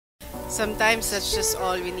Sometimes that's just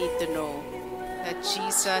all we need to know, that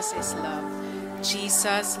Jesus is love.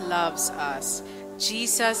 Jesus loves us.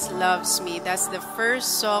 Jesus loves me. That's the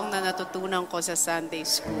first song na natutunan ko sa Sunday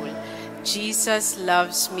school. Jesus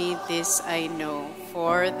loves me, this I know,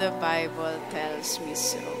 for the Bible tells me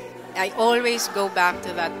so. I always go back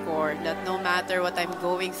to that core, that no matter what I'm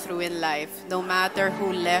going through in life, no matter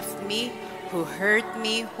who left me, who hurt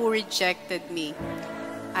me, who rejected me,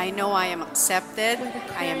 I know I am accepted,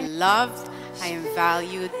 I am loved, I am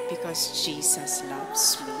valued because Jesus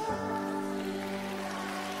loves me.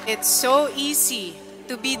 It's so easy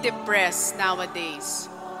to be depressed nowadays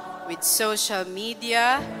with social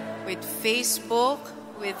media, with Facebook,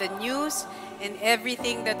 with the news, and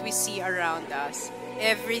everything that we see around us.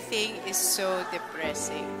 Everything is so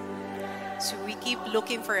depressing. So we keep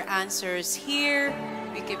looking for answers here,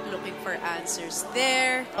 we keep looking for answers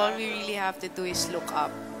there. All we really have to do is look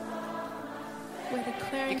up.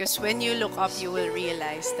 Because when you look up, you will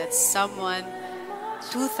realize that someone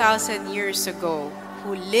 2,000 years ago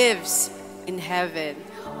who lives in heaven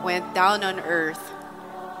went down on earth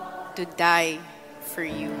to die for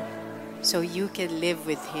you so you can live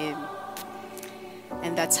with him.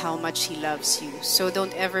 And that's how much he loves you. So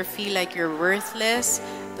don't ever feel like you're worthless.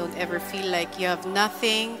 Don't ever feel like you have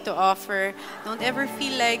nothing to offer. Don't ever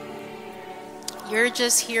feel like you're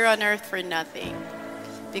just here on earth for nothing.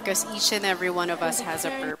 Because each and every one of us has a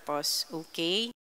purpose, okay?